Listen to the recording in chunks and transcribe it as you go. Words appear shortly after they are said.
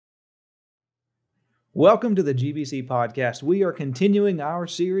Welcome to the GBC Podcast. We are continuing our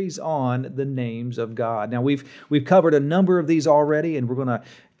series on the names of God. Now, we've covered a number of these already, and we're going to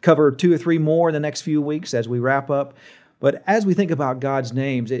cover 2 or 3 more in the next few weeks as we wrap up. But as we think about God's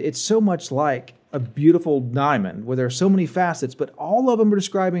names, it's so much like a beautiful diamond where there are so many facets, but all of them are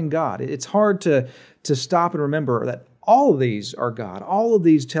describing God. It's hard to stop and remember that all of these are God. All of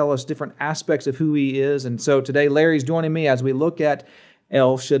these tell us different aspects of who He is. And so today, Larry's joining me as we look at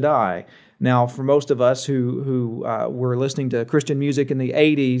El Shaddai. Now, for most of us who were listening to Christian music in the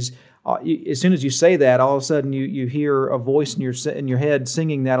 80s, as soon as you say that, all of a sudden you hear a voice in your head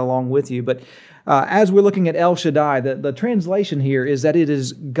singing that along with you. But as we're looking at El Shaddai, the translation here is that it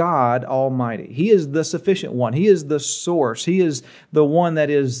is God Almighty. He is the sufficient one. He is the source. He is the one that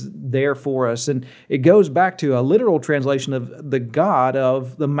is there for us. And it goes back to a literal translation of the God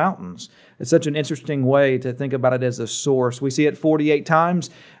of the mountains. It's such an interesting way to think about it as a source. We see it 48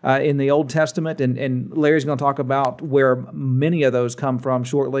 times in the Old Testament, and Larry's going to talk about where many of those come from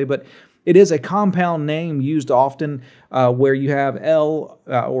shortly, but it is a compound name used often where you have El,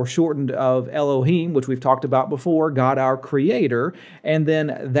 or shortened of Elohim, which we've talked about before, God our Creator, and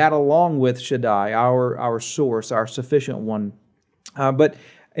then that along with Shaddai, our source, our sufficient one. And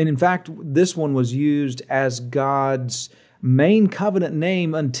in fact, this one was used as God's main covenant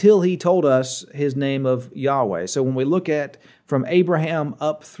name until He told us His name of Yahweh. So when we look at from Abraham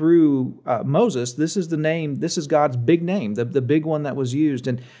up through Moses, this is the name, this is God's big name, the big one that was used.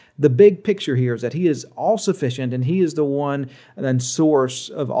 And the big picture here is that He is all-sufficient and He is the one and source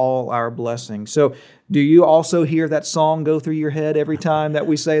of all our blessings. So do you also hear that song go through your head every time that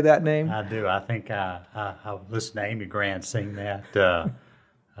we say that name? I do. I think I listened to Amy Grant sing that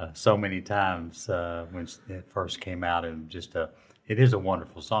so many times when it first came out, and just it is a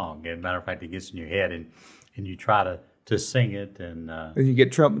wonderful song. As a matter of fact, it gets in your head, and you try to sing it, and you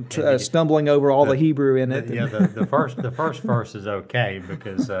get stumbling over all the Hebrew in it. The first verse is okay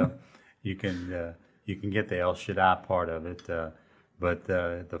because you can get the El Shaddai part of it, but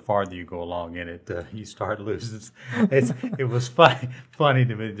the farther you go along in it, you start losing. It was funny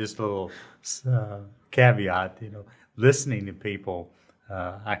to me. Just a little caveat, listening to people.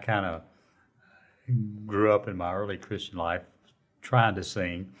 I kind of grew up in my early Christian life trying to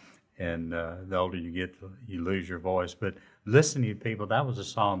sing, and the older you get, you lose your voice. But listening to people, that was a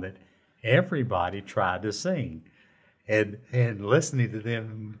song that everybody tried to sing. And listening to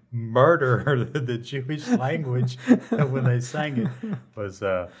them murder the Jewish language when they sang it was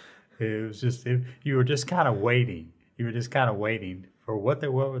you were just kind of waiting. You were just kind of waiting for what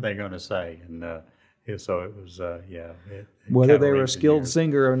were they going to say, and so it was whether they were a skilled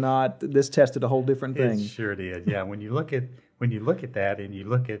singer or not, this tested a whole different thing. It sure did. Yeah, when you look at that, and you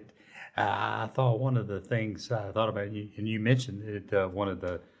look at, I thought one of the things I thought about, and you mentioned it. One of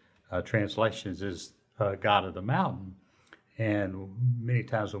the translations is God of the mountain, and many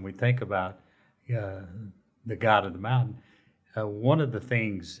times when we think about the God of the mountain, one of the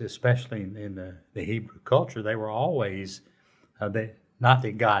things, especially in the Hebrew culture, they were always not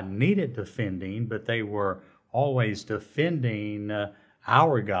that God needed defending, but they were always defending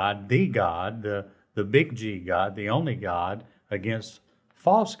our God, the big G God, the only God, against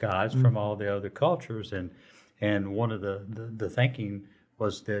false gods from all the other cultures. And one of the thinking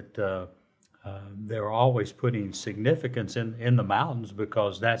was that they were always putting significance in the mountains,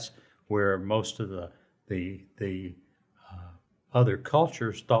 because that's where most of the other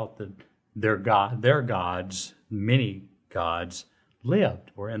cultures thought that their gods, many gods, lived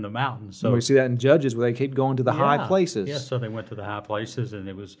were in the mountains. So we see that in Judges where they keep going to the high places. Yeah, so they went to the high places, and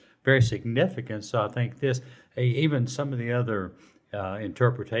it was very significant. So I think even some of the other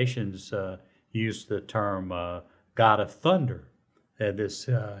interpretations use the term God of thunder. This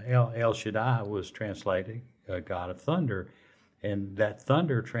El Shaddai was translated God of thunder, and that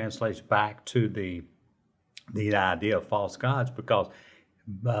thunder translates back to the idea of false gods, because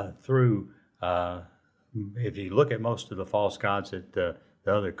through if you look at most of the false gods that the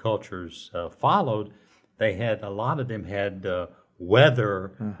other cultures followed, a lot of them had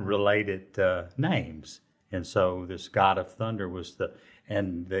weather-related names, and so this God of thunder was the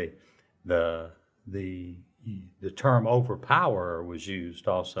term overpower was used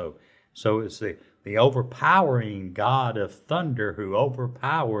also. So it's the overpowering God of thunder who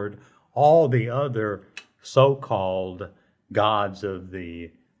overpowered all the other so-called gods of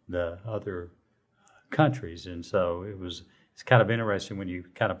the other countries. And so it's kind of interesting when you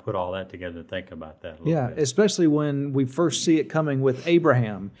kind of put all that together and think about that a little bit. Especially when we first see it coming with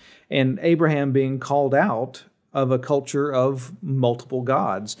Abraham, and Abraham being called out of a culture of multiple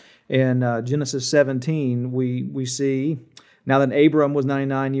gods. In Genesis 17, we see Now then Abram was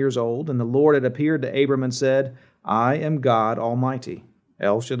 99 years old, and the Lord had appeared to Abram and said, I am God Almighty,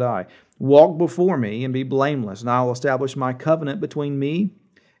 El Shaddai. Walk before me and be blameless, and I will establish my covenant between me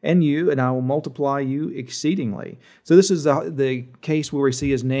and you, and I will multiply you exceedingly. So this is the case where we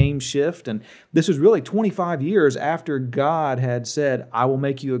see his name shift, and this was really 25 years after God had said, I will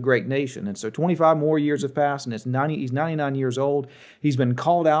make you a great nation. And so 25 more years have passed, and he's 99 years old. He's been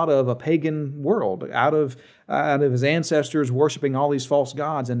called out of a pagan world, out of his ancestors worshiping all these false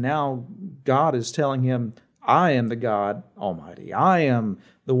gods, and now God is telling him, I am the God Almighty. I am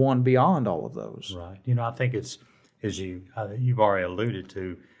the one beyond all of those. Right. I think it's, as you've already alluded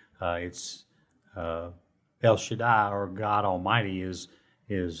to, it's El Shaddai, or God Almighty, is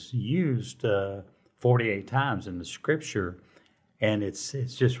used 48 times in the Scripture, and it's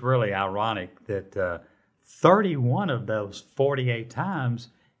just really ironic that 31 of those 48 times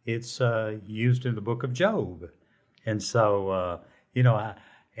it's used in the book of Job, and so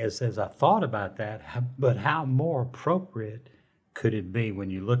as I thought about that, but how more appropriate could it be when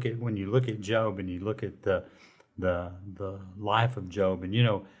you look at Job and you look at the life of Job,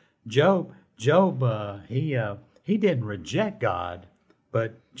 and Job, he didn't reject God,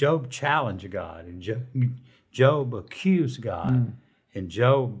 but Job challenged God, and Job accused God, and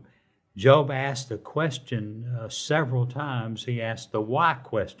Job asked a question several times. He asked the why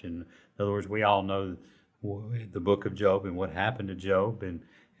question. In other words, we all know the book of Job and what happened to Job, and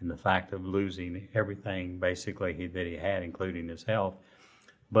the fact of losing everything basically that he had, including his health.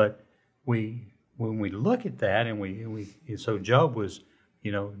 But when we look at that, and so Job was,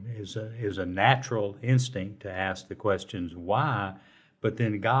 is a natural instinct to ask the questions why, but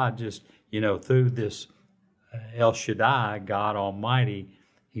then God just, through this El Shaddai, God Almighty,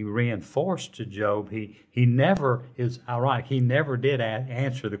 he reinforced to Job. He never, is ironic, he never did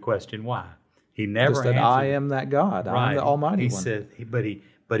answer the question why. He never just said, answered. I am that God. Right. I'm the Almighty He one. said,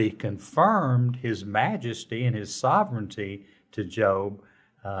 but he confirmed his majesty and his sovereignty to Job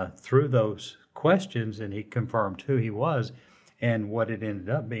through those questions, and he confirmed who he was. And what it ended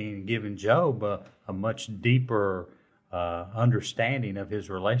up being, giving Job a much deeper understanding of his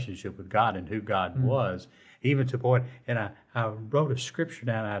relationship with God and who God was, even to the point, and I wrote a scripture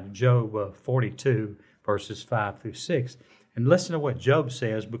down out of Job 42, verses 5 through 6. And listen to what Job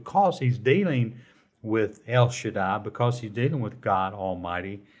says, because he's dealing with El Shaddai, because he's dealing with God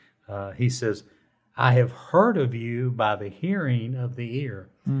Almighty. He says, I have heard of you by the hearing of the ear.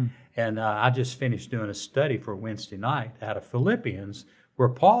 And I just finished doing a study for Wednesday night out of Philippians, where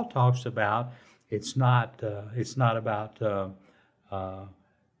Paul talks about it's not about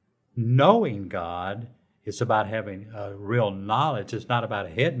knowing God. It's about having a real knowledge. It's not about a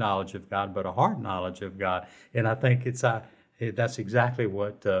head knowledge of God, but a heart knowledge of God. And I think that's exactly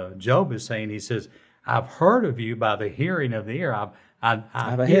what Job is saying. He says, I've heard of you by the hearing of the ear. I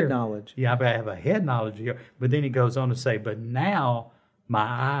have a head knowledge. Yeah, I have a head knowledge of you. But then he goes on to say, but now my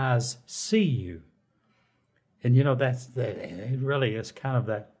eyes see you. And it really is kind of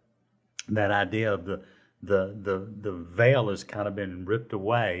that idea of the veil has kind of been ripped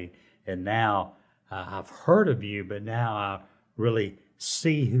away, and now I've heard of you, but now I really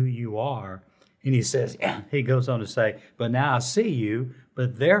see who you are. And he goes on to say, but now I see you,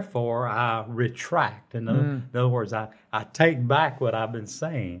 but therefore I retract. In other words, I take back what I've been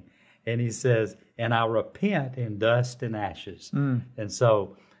saying. And he says, and I repent in dust and ashes. And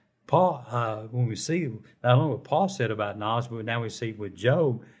so Paul, when we see not only what Paul said about knowledge, but now we see what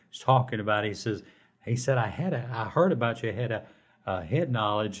Job is talking about. He said, I heard about you, I had a head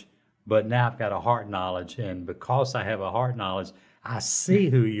knowledge, but now I've got a heart knowledge. And because I have a heart knowledge, I see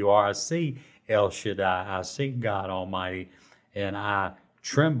who you are. I see El Shaddai. I see God Almighty, and I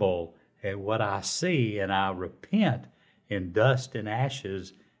tremble at what I see, and I repent in dust and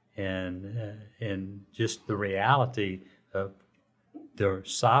ashes, and just the reality of the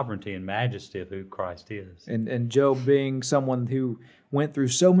sovereignty and majesty of who Christ is. And Job being someone who went through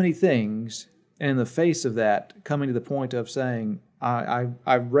so many things, and in the face of that, coming to the point of saying,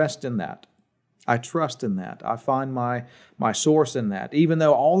 I rest in that. I trust in that. I find my source in that. Even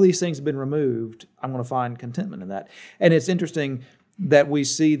though all these things have been removed, I'm going to find contentment in that. And it's interesting that we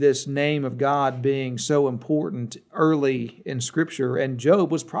see this name of God being so important early in Scripture, and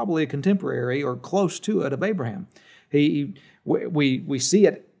Job was probably a contemporary or close to it of Abraham. We see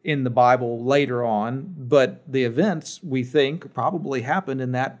it in the Bible later on, but the events, we think, probably happened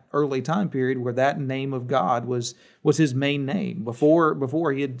in that early time period where that name of God was his main name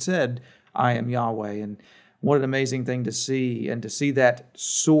before he had said, I am Yahweh. And what an amazing thing to see, and to see that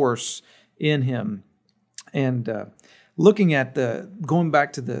source in him. And looking at going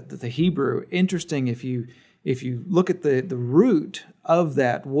back to the Hebrew, interesting if you if you look at the root of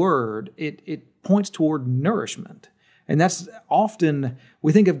that word, it points toward nourishment. And that's often,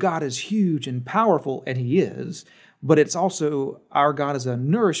 we think of God as huge and powerful, and He is, but it's also our God is a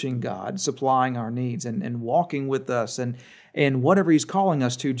nourishing God, supplying our needs and walking with us and whatever He's calling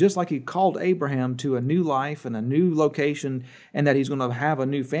us to, just like He called Abraham to a new life and a new location, and that he's going to have a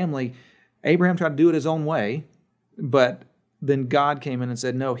new family. Abraham tried to do it his own way, but then God came in and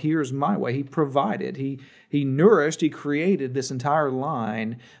said, no, here's my way. He provided, He nourished, He created this entire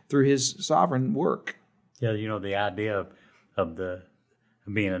line through His sovereign work. Yeah, the idea of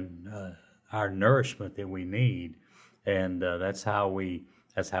being our nourishment that we need, and that's how we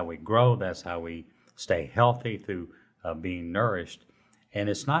grow. That's how we stay healthy, through being nourished. And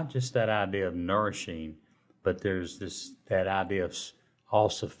it's not just that idea of nourishing, but there's that idea of all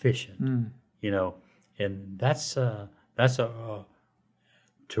sufficient. And that's to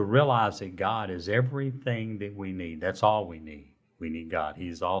realize that God is everything that we need. That's all we need. We need God.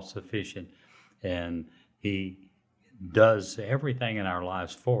 He's all sufficient, and He does everything in our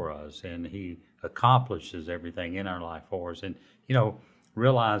lives for us, and He accomplishes everything in our life for us. And,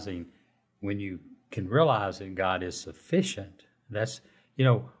 realizing, when you can realize that God is sufficient, that's,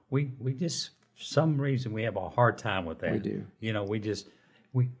 we just, for some reason, we have a hard time with that. We do.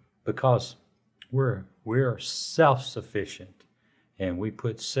 Because we're self-sufficient, and we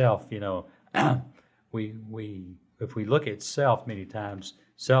put self, if we look at self many times,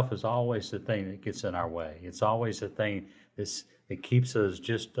 self is always the thing that gets in our way. It's always the thing that keeps us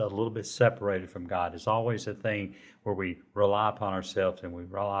just a little bit separated from God. It's always the thing where we rely upon ourselves, and we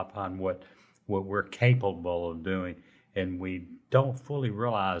rely upon what we're capable of doing, and we don't fully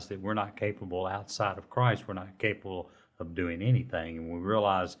realize that we're not capable outside of Christ. We're not capable of doing anything, and we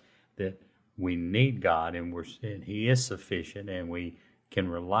realize that we need God, and He is sufficient, and we can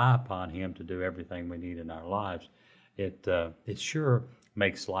rely upon Him to do everything we need in our lives. It sure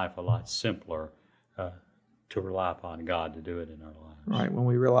makes life a lot simpler to rely upon God to do it in our lives. Right, when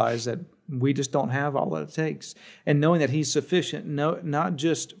we realize that we just don't have all that it takes. And knowing that He's sufficient, not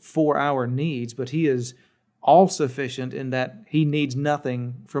just for our needs, but He is all sufficient in that He needs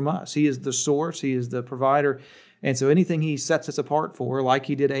nothing from us. He is the source, He is the provider. And so anything He sets us apart for, like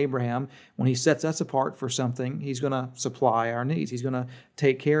He did Abraham, when He sets us apart for something, He's going to supply our needs. He's going to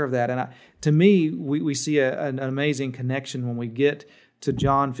take care of that. And to me, we see an amazing connection when we get to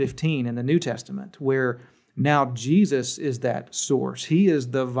John 15 in the New Testament, where now Jesus is that source. He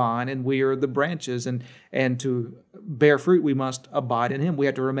is the vine, and we are the branches. And to bear fruit, we must abide in Him. We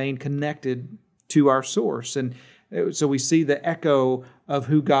have to remain connected to our source. And so we see the echo of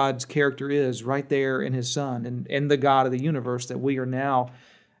who God's character is right there in His Son and the God of the universe, that we are now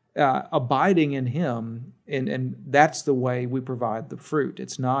abiding in Him. And that's the way we provide the fruit.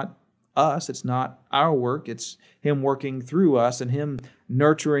 It's not us. It's not our work. It's Him working through us, and Him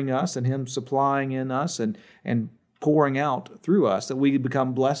nurturing us, and Him supplying in us and pouring out through us, that we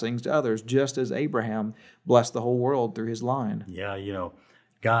become blessings to others, just as Abraham blessed the whole world through his line. Yeah,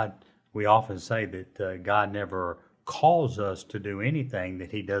 God, we often say that God never calls us to do anything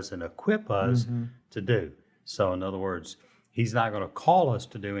that He doesn't equip us to do. So in other words, He's not going to call us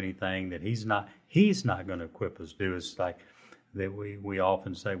to do anything that He's not going to equip us to do. It's like that we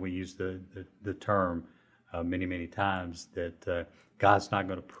often say, we use the term many times, that God's not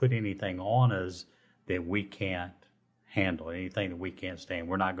going to put anything on us that we can't handle, anything that we can't stand.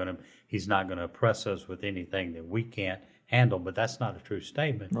 He's not going to oppress us with anything that we can't handle. But that's not a true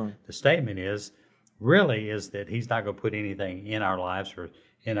statement. Right. The statement is that He's not going to put anything in our lives or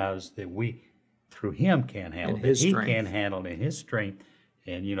in us that we, through Him, can't handle. That He can handle in His strength.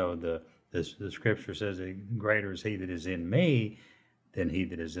 And the Scripture says that greater is He that is in me than he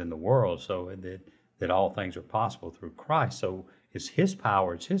that is in the world. So that all things are possible through Christ. So it's His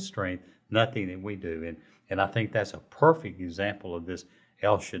power, it's His strength, nothing that we do. And I think that's a perfect example of this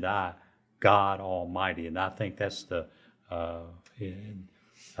El Shaddai, God Almighty. And I think that's I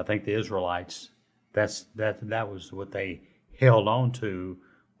think the Israelites, that was what they held on to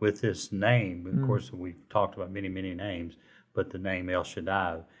with this name. Of course, we've talked about many names, but the name El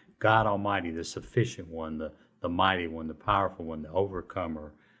Shaddai, God Almighty, the sufficient one, the mighty one, the powerful one, the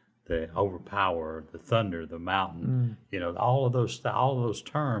overcomer, the overpower, the thunder, the mountain. All of those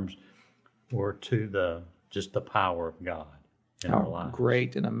terms were to just the power of God in our lives.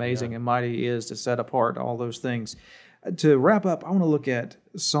 Great and amazing and mighty He is to set apart all those things. To wrap up, I want to look at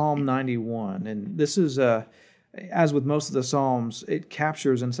Psalm 91, and this is as with most of the Psalms, it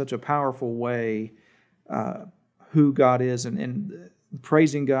captures in such a powerful way who God is and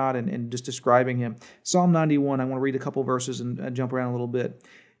praising God and just describing Him. Psalm 91, I want to read a couple verses and jump around a little bit.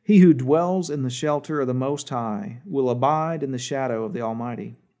 He who dwells in the shelter of the Most High will abide in the shadow of the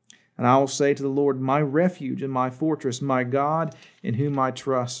Almighty. And I will say to the Lord, my refuge and my fortress, my God, in whom I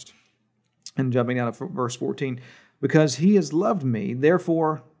trust. And jumping down to verse 14, because he has loved me,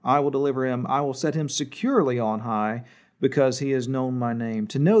 therefore I will deliver him. I will set him securely on high, because he has known my name.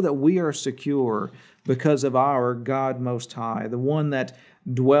 To know that we are secure because of our God Most High, the one that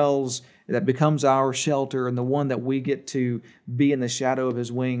dwells, that becomes our shelter, and the one that we get to be in the shadow of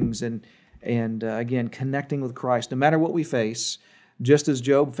his wings, and again, connecting with Christ, no matter what we face, just as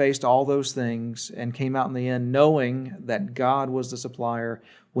Job faced all those things and came out in the end knowing that God was the supplier.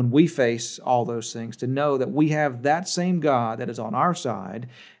 When we face all those things, to know that we have that same God that is on our side,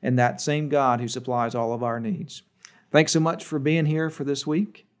 and that same God who supplies all of our needs. Thanks so much for being here for this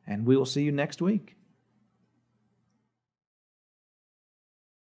week, and we will see you next week.